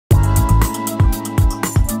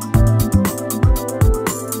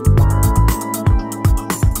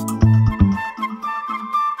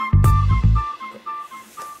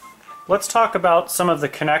Let's talk about some of the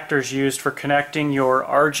connectors used for connecting your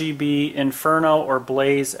RGB Inferno or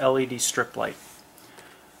Blaze LED strip light.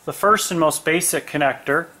 The first and most basic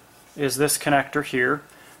connector is this connector here.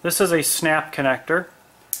 This is a snap connector.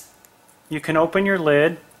 You can open your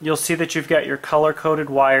lid. You'll see that you've got your color-coded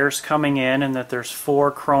wires coming in and that there's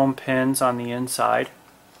 4 chrome pins on the inside.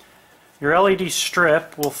 Your LED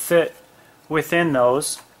strip will fit within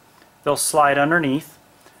those. They'll slide underneath.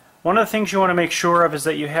 One of the things you want to make sure of is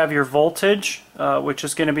that you have your voltage, which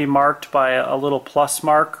is going to be marked by a little plus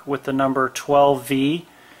mark with the number 12V,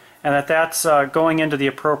 and that's going into the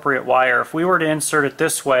appropriate wire. If we were to insert it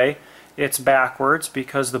this way, it's backwards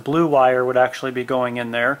because the blue wire would actually be going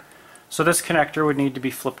in there. So this connector would need to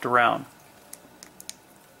be flipped around.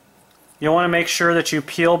 You'll want to make sure that you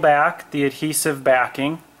peel back the adhesive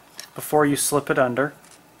backing before you slip it under.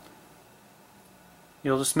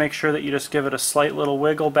 You'll just make sure that you just give it a slight little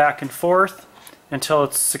wiggle back and forth until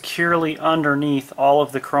it's securely underneath all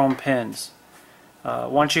of the chrome pins.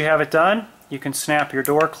 Once you have it done, you can snap your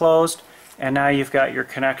door closed, and now you've got your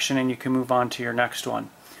connection and you can move on to your next one.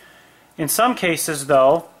 In some cases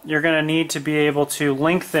though, you're going to need to be able to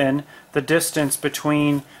lengthen the distance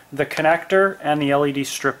between the connector and the LED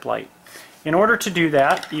strip light. In order to do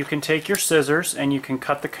that, you can take your scissors and you can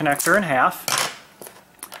cut the connector in half.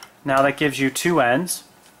 Now that gives you 2 ends.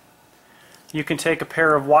 You can take a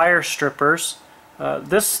pair of wire strippers.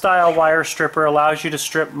 This style wire stripper allows you to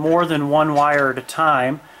strip more than 1 wire at a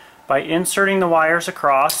time by inserting the wires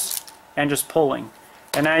across and just pulling.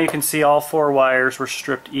 And now you can see all 4 wires were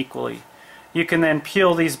stripped equally. You can then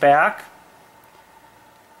peel these back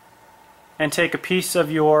and take a piece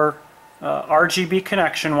of your RGB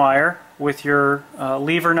connection wire with your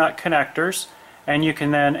lever nut connectors, and you can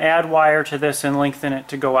then add wire to this and lengthen it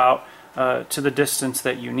to go out to the distance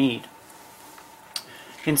that you need.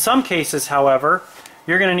 In some cases, however,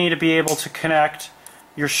 you're going to need to be able to connect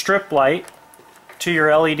your strip light to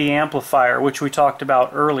your LED amplifier, which we talked about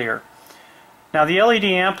earlier. Now the LED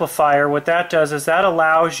amplifier, what that does is that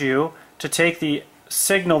allows you to take the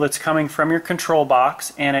signal that's coming from your control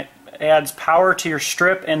box and it adds power to your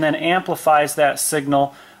strip and then amplifies that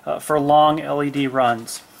signal for long LED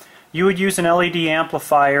runs. You would use an LED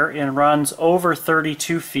amplifier in runs over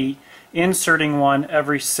 32 feet, inserting one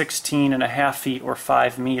every 16.5 feet or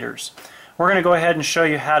 5 meters. We're going to go ahead and show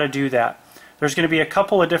you how to do that. There's going to be a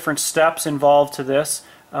couple of different steps involved to this,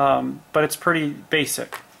 but it's pretty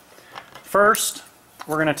basic. First,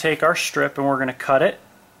 we're going to take our strip and we're going to cut it.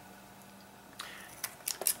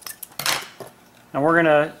 And we're going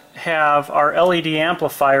to have our LED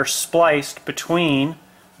amplifier spliced between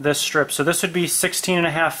this strip. So this would be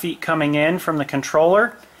 16.5 feet coming in from the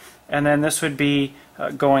controller, and then this would be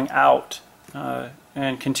going out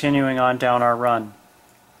and continuing on down our run.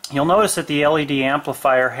 You'll notice that the LED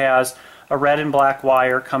amplifier has a red and black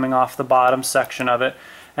wire coming off the bottom section of it,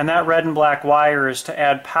 and that red and black wire is to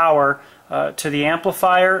add power to the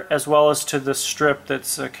amplifier as well as to the strip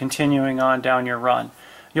that's continuing on down your run.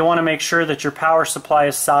 You'll want to make sure that your power supply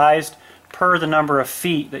is sized per the number of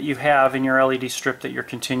feet that you have in your LED strip that you're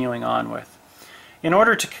continuing on with. In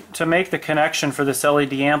order to make the connection for this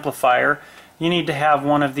LED amplifier, you need to have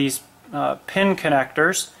one of these pin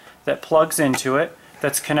connectors that plugs into it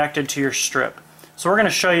that's connected to your strip. So we're going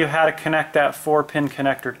to show you how to connect that 4-pin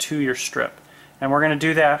connector to your strip. And we're going to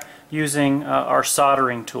do that using our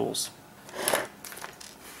soldering tools.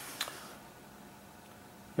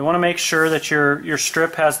 You want to make sure that your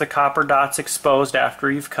strip has the copper dots exposed after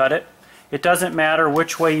you've cut it. It doesn't matter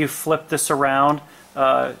which way you flip this around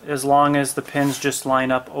as long as the pins just line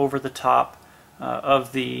up over the top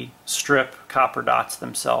of the strip copper dots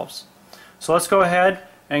themselves. So let's go ahead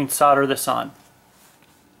and solder this on.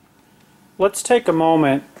 Let's take a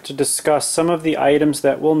moment to discuss some of the items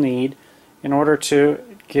that we'll need in order to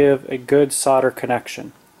give a good solder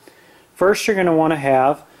connection. First, you're going to want to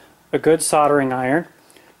have a good soldering iron.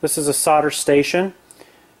 This is a solder station.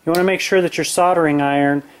 You want to make sure that your soldering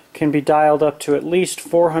iron can be dialed up to at least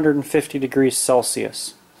 450 degrees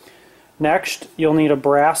Celsius. Next, you'll need a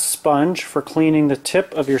brass sponge for cleaning the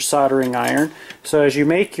tip of your soldering iron. So as you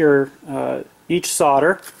make your each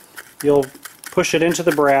solder, you'll push it into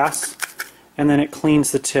the brass and then it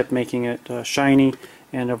cleans the tip, making it shiny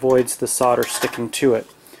and avoids the solder sticking to it.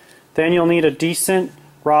 Then you'll need a decent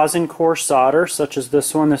rosin core solder, such as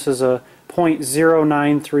this one. This is a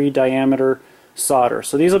 0.093 diameter solder.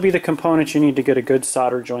 So these will be the components you need to get a good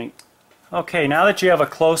solder joint. Okay, now that you have a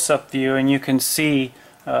close-up view and you can see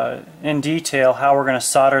in detail how we're going to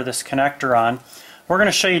solder this connector on, we're going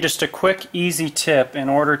to show you just a quick, easy tip in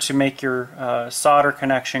order to make your solder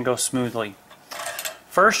connection go smoothly.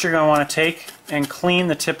 First, you're going to want to take and clean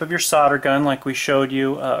the tip of your solder gun like we showed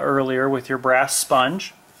you earlier with your brass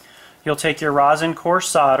sponge. You'll take your rosin core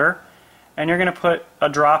solder and you're going to put a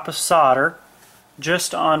drop of solder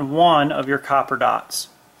just on one of your copper dots.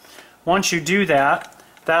 Once you do that,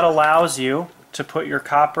 that allows you to put your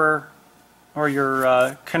copper or your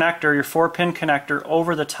connector, your 4-pin connector,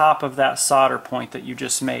 over the top of that solder point that you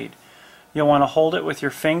just made. You'll want to hold it with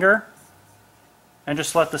your finger and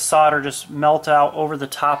just let the solder just melt out over the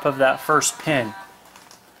top of that first pin.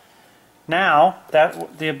 Now,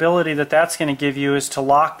 the ability that that's going to give you is to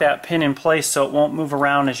lock that pin in place so it won't move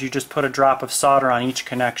around as you just put a drop of solder on each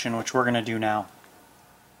connection, which we're going to do now.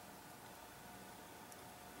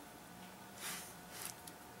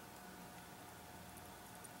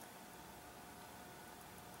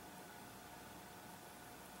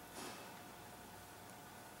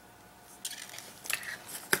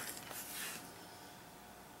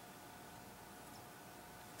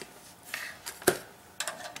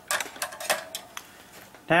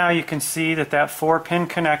 Now you can see that that 4-pin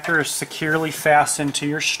connector is securely fastened to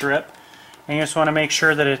your strip, and you just want to make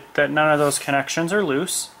sure that none of those connections are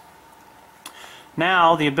loose.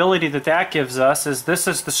 Now the ability that that gives us is this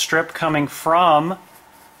is the strip coming from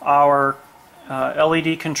our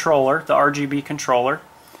LED controller, the RGB controller,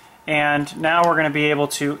 and now we're going to be able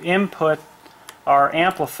to input our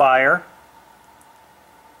amplifier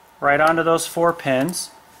right onto those 4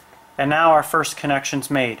 pins, and now our first connection's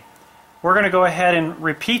made. We're going to go ahead and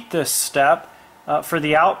repeat this step for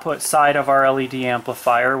the output side of our LED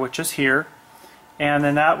amplifier, which is here, and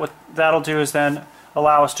then that'll do is then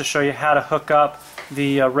allow us to show you how to hook up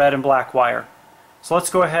the red and black wire. So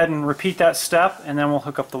let's go ahead and repeat that step and then we'll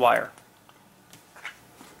hook up the wire.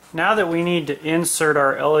 Now that we need to insert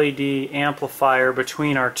our LED amplifier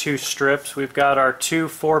between our 2 strips, we've got our 2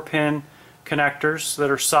 4-pin connectors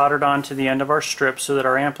that are soldered onto the end of our strip so that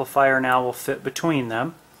our amplifier now will fit between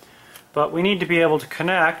them. But we need to be able to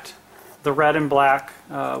connect the red and black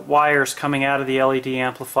wires coming out of the LED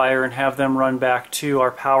amplifier and have them run back to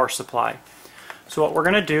our power supply. So what we're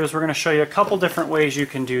going to do is we're going to show you a couple different ways you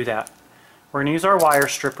can do that. We're going to use our wire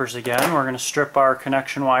strippers again. We're going to strip our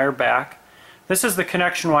connection wire back. This is the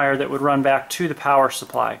connection wire that would run back to the power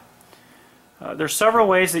supply. There's several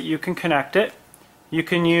ways that you can connect it. You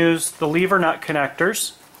can use the lever nut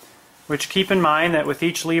connectors, which keep in mind that with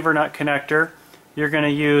each lever nut connector you're going to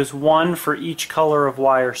use one for each color of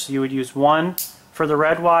wire. So you would use one for the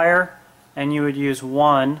red wire and you would use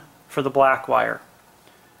one for the black wire.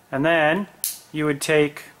 And then you would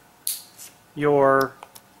take your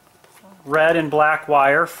red and black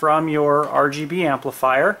wire from your RGB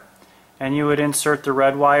amplifier and you would insert the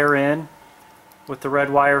red wire in with the red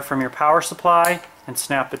wire from your power supply and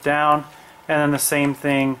snap it down, and then the same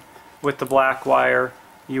thing with the black wire.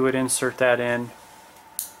 You would insert that in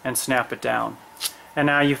and snap it down. And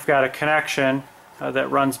now you've got a connection that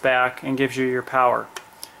runs back and gives you your power.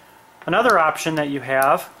 Another option that you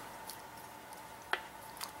have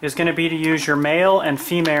is going to be to use your male and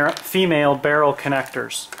female barrel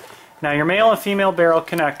connectors. Now your male and female barrel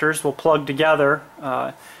connectors will plug together,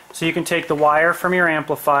 so you can take the wire from your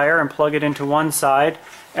amplifier and plug it into one side,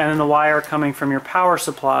 and then the wire coming from your power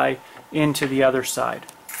supply into the other side.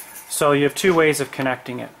 So you have 2 ways of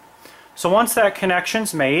connecting it. So once that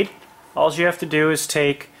connection's made, all you have to do is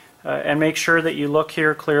take and make sure that you look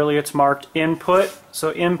here clearly. It's marked input.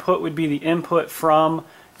 So input would be the input from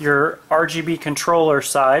your RGB controller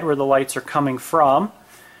side where the lights are coming from,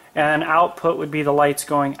 and output would be the lights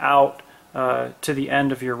going out to the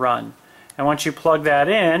end of your run. And once you plug that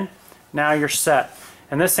in, now you're set.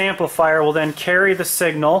 And this amplifier will then carry the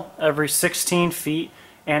signal every 16 feet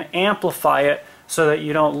and amplify it so that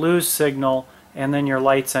you don't lose signal and then your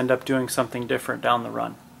lights end up doing something different down the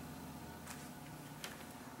run.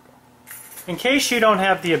 In case you don't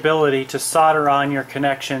have the ability to solder on your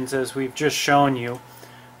connections as we've just shown you,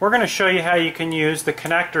 we're going to show you how you can use the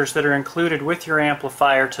connectors that are included with your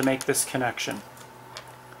amplifier to make this connection.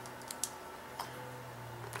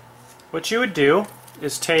 What you would do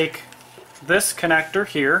is take this connector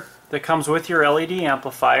here that comes with your LED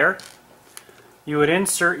amplifier. You would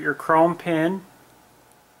insert your chrome pin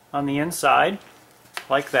on the inside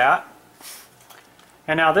like that,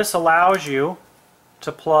 and now this allows you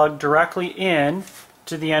to plug directly in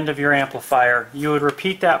to the end of your amplifier. You would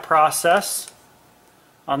repeat that process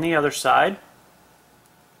on the other side,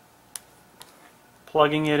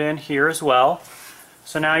 plugging it in here as well.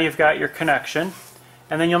 So now you've got your connection,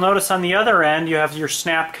 and then you'll notice on the other end you have your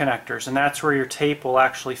snap connectors, and that's where your tape will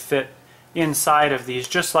actually fit inside of these,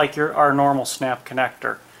 just like our normal snap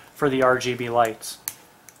connector for the RGB lights.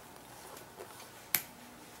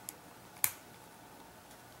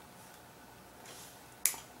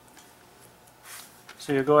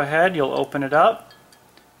 So you'll go ahead, you'll open it up,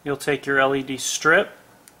 you'll take your LED strip,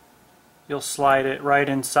 you'll slide it right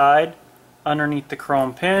inside underneath the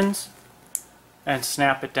chrome pins and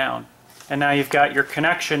snap it down. And now you've got your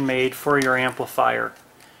connection made for your amplifier.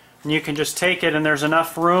 And you can just take it, and there's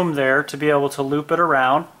enough room there to be able to loop it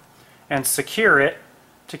around and secure it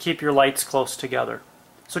to keep your lights close together.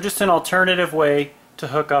 So just an alternative way to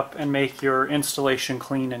hook up and make your installation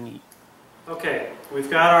clean and neat. Okay, we've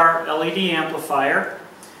got our LED amplifier.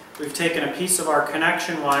 We've taken a piece of our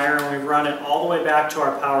connection wire and we've run it all the way back to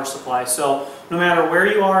our power supply. So no matter where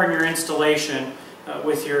you are in your installation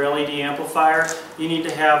with your LED amplifier, you need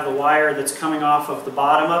to have the wire that's coming off of the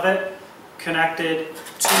bottom of it connected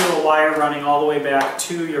to a wire running all the way back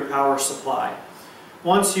to your power supply.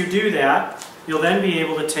 Once you do that, you'll then be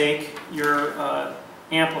able to take your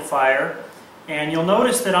amplifier, and you'll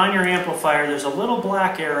notice that on your amplifier there's a little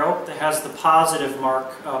black arrow that has the positive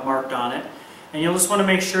marked on it, and you'll just want to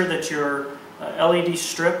make sure that your LED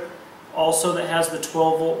strip also that has the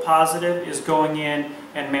 12 volt positive is going in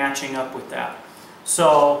and matching up with that.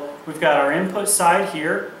 So we've got our input side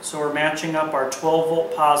here, so we're matching up our 12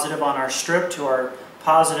 volt positive on our strip to our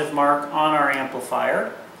positive mark on our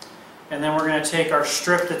amplifier. And then we're going to take our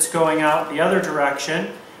strip that's going out the other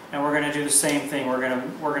direction, and we're going to do the same thing. We're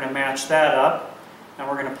going to match that up, and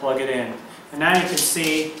we're going to plug it in. And now you can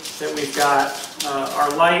see that we've got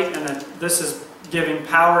our light, and this is giving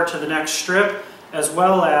power to the next strip, as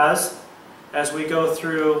well as we go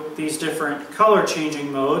through these different color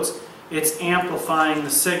changing modes, it's amplifying the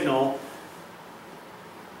signal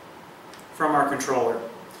from our controller.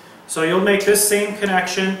 So you'll make this same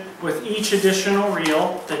connection with each additional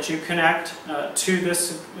reel that you connect to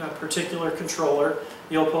this particular controller.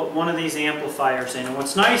 You'll put one of these amplifiers in. And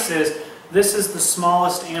what's nice is this is the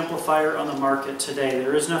smallest amplifier on the market today.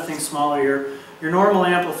 There is nothing smaller. Your normal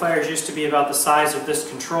amplifiers used to be about the size of this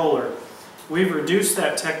controller. We've reduced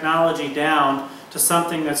that technology down to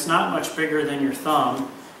something that's not much bigger than your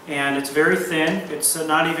thumb, and it's very thin. It's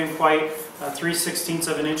not even quite 3/16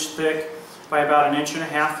 of an inch thick by about 1.5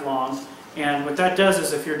 inches long. And what that does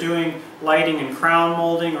is if you're doing lighting and crown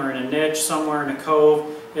molding or in a niche somewhere in a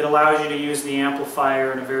cove, it allows you to use the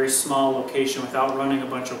amplifier in a very small location without running a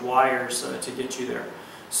bunch of wires to get you there.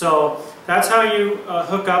 So that's how you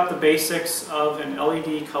hook up the basics of an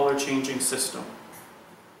LED color changing system.